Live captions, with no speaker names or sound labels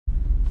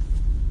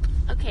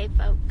Okay,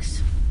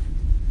 folks.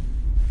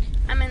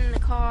 I'm in the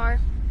car.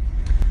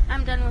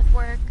 I'm done with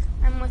work.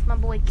 I'm with my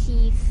boy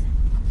Keith,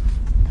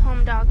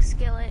 home dog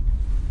Skillet.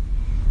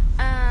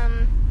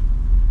 And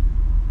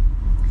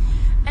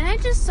I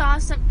just saw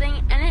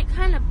something, and it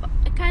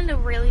kind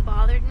of really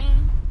bothered me.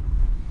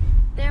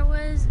 There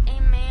was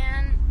a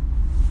man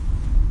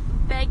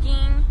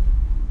begging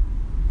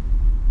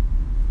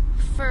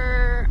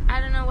for,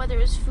 I don't know whether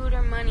it was food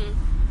or money,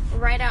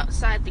 right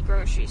outside the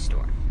grocery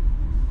store.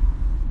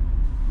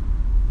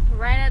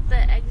 Right at the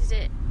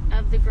exit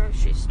of the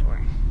grocery store.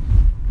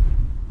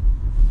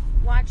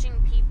 Watching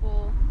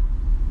people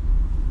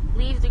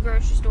leave the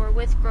grocery store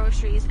with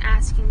groceries,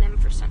 asking them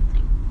for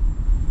something.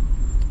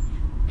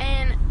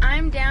 And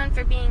I'm down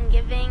for being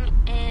giving,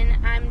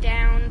 and I'm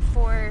down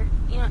for,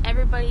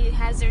 everybody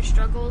has their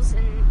struggles,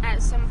 and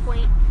at some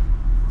point,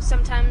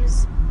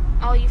 sometimes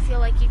all you feel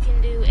like you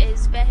can do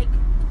is beg.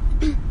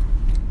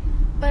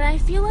 But I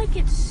feel like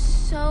it's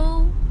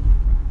so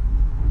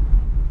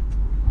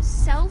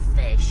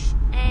selfish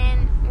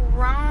and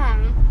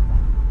wrong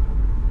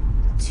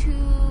to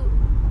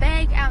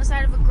beg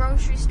outside of a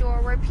grocery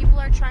store where people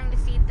are trying to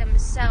feed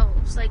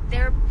themselves. Like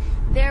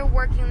they're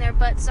working their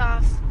butts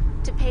off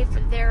to pay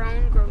for their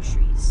own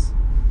groceries.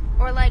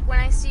 Or like when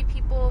I see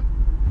people,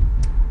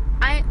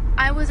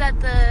 I was at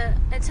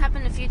it's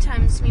happened a few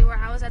times to me where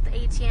I was at the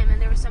ATM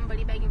and there was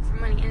somebody begging for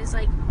money, and it's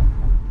like,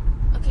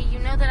 okay, you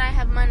know that I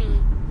have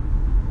money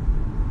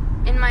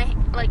in my,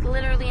 like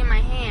literally in my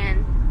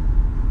hand,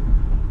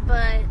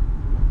 but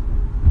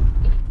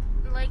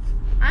like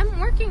I'm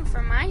working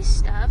for my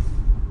stuff.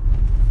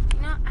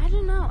 I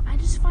don't know. I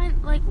just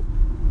find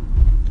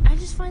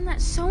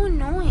that so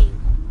annoying.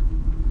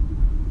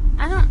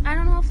 I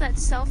don't know if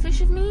that's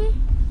selfish of me,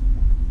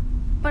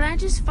 but I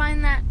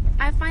find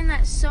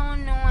that so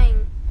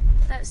annoying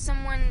that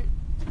someone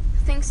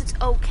thinks it's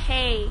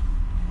okay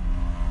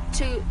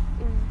to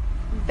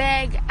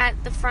beg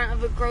at the front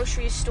of a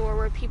grocery store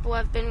where people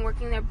have been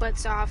working their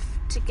butts off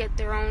to get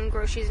their own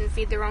groceries and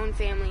feed their own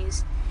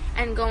families,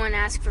 and go and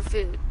ask for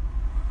food,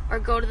 or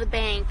go to the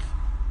bank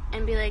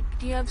and be like,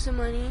 do you have some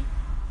money?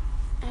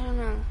 I don't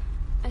know.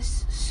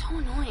 It's so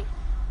annoying.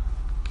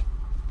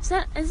 Is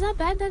that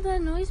bad that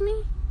annoys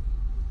me?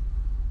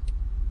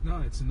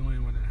 No, it's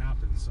annoying when it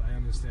happens. I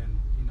understand,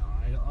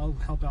 I'll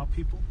help out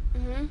people.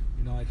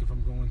 Mm-hmm. Like if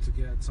I'm going to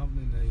get something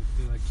and they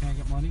like can't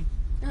get money,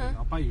 like,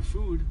 I'll buy you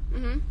food.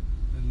 Mm-hmm.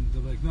 And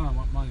they're like, no, I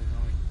want money. And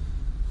I'm like,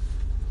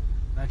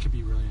 that could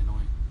be really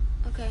annoying.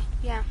 Okay,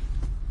 yeah.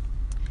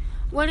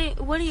 What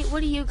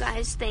do you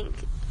guys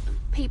think?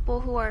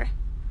 People who are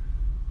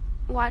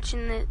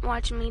watching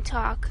me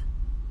talk,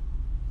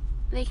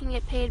 they can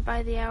get paid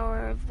by the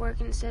hour of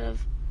work instead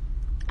of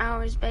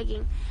hours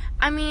begging.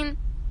 I mean,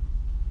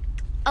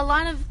 a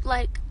lot of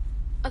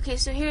okay,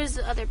 so here's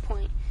the other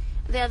point.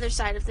 The other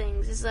side of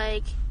things is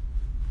like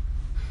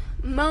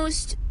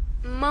most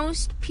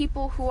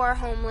people who are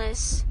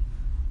homeless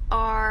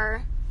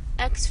are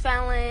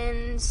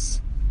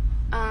ex-felons,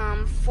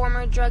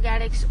 former drug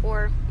addicts,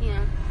 or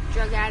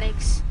drug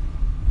addicts.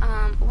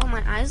 Well,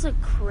 my eyes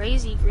look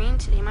crazy green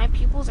today. My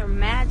pupils are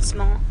mad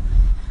small.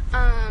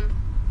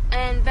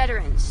 And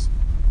veterans.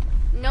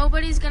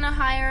 Nobody's gonna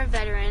hire a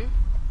veteran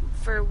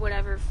for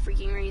whatever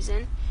freaking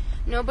reason.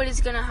 Nobody's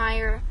gonna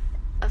hire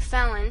a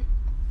felon.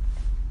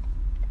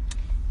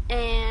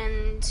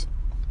 And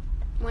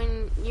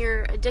when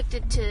you're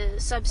addicted to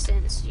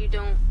substance, you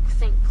don't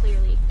think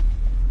clearly.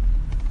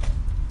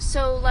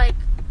 So,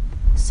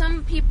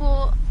 some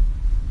people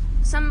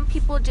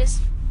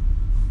just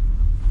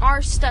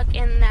are stuck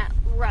in that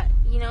rut.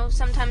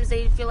 Sometimes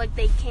they feel like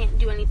they can't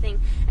do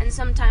anything, and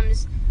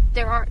sometimes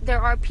there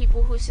are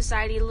people who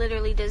society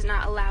literally does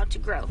not allow to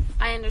grow.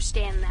 I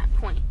understand that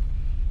point.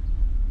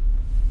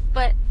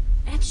 But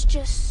it's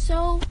just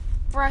so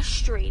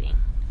frustrating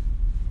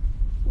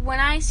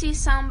when I see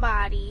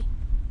somebody.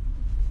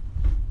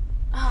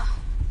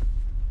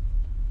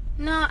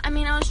 No, I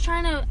mean I was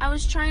trying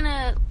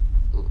to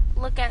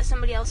look at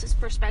somebody else's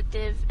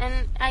perspective,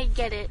 and I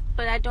get it,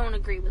 but I don't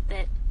agree with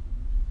it.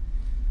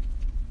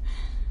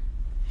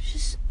 It's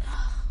just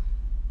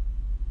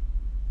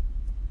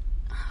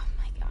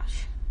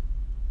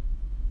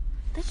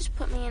that just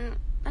put me in,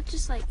 that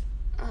just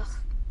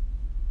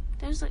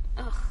there's and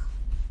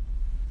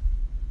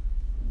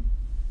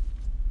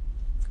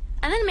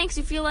then it makes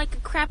you feel like a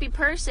crappy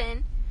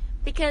person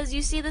because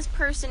you see this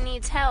person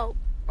needs help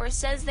or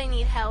says they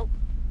need help,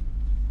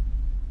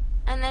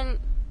 and then,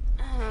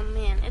 oh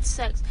man, it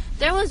sucks.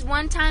 There was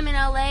one time in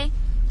LA,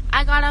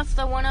 I got off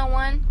the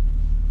 101,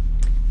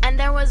 and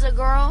there was a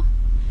girl,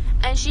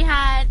 and she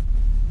had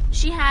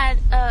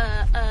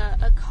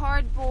a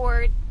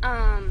cardboard,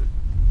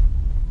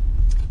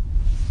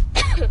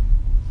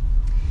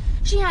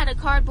 she had a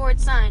cardboard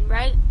sign,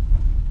 right?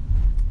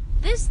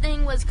 This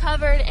thing was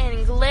covered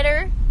in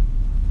glitter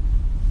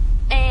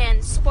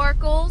and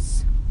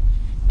sparkles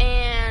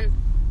and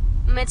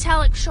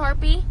metallic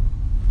Sharpie.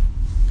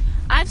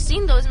 I've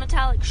seen those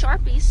metallic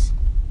Sharpies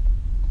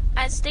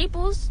at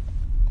Staples.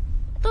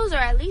 Those are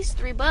at least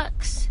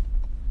 $3.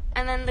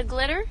 And then the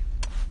glitter,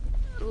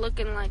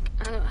 looking like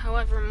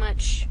however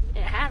much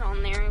it had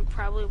on there. It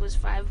probably was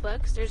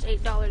 $5. There's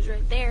 $8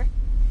 right there.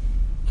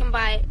 You can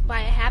buy a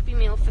Happy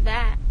Meal for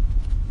that.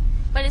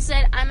 But it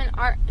said, I'm an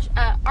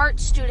art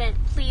student.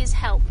 Please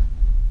help.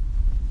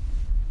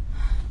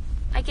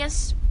 I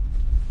guess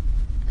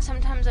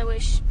sometimes I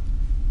wish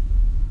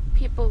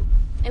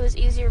it was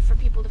easier for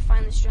people to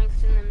find the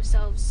strength in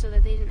themselves so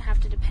that they didn't have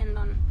to depend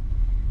on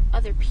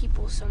other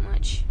people so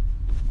much.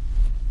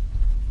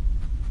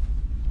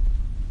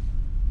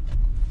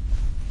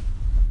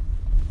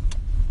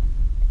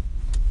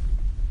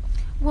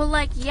 Well,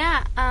 like,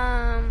 yeah,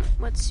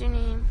 what's your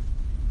name?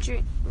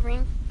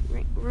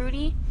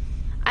 Rudy?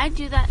 I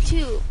do that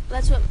too.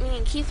 That's what me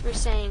and Keith were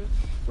saying.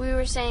 We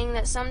were saying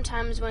that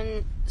sometimes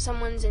when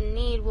someone's in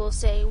need, we'll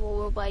say, well,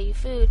 we'll buy you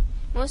food.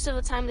 Most of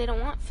the time, they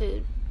don't want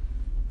food.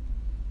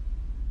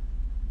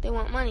 They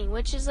want money,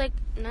 which is, like,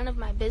 none of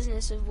my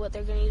business of what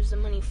they're going to use the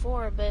money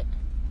for, but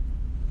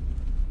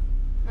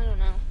I don't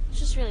know. It's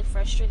just really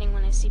frustrating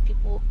when I see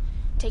people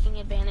taking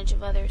advantage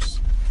of others.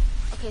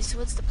 Okay, so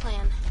what's the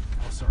plan?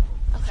 I'll circle.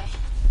 Okay.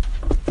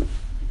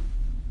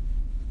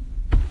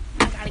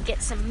 I gotta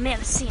get some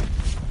medicine.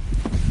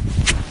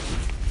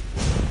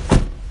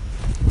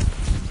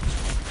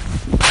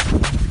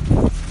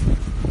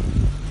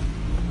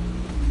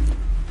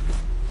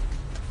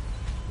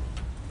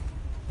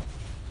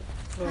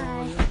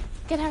 Hi.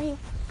 Good, how are you?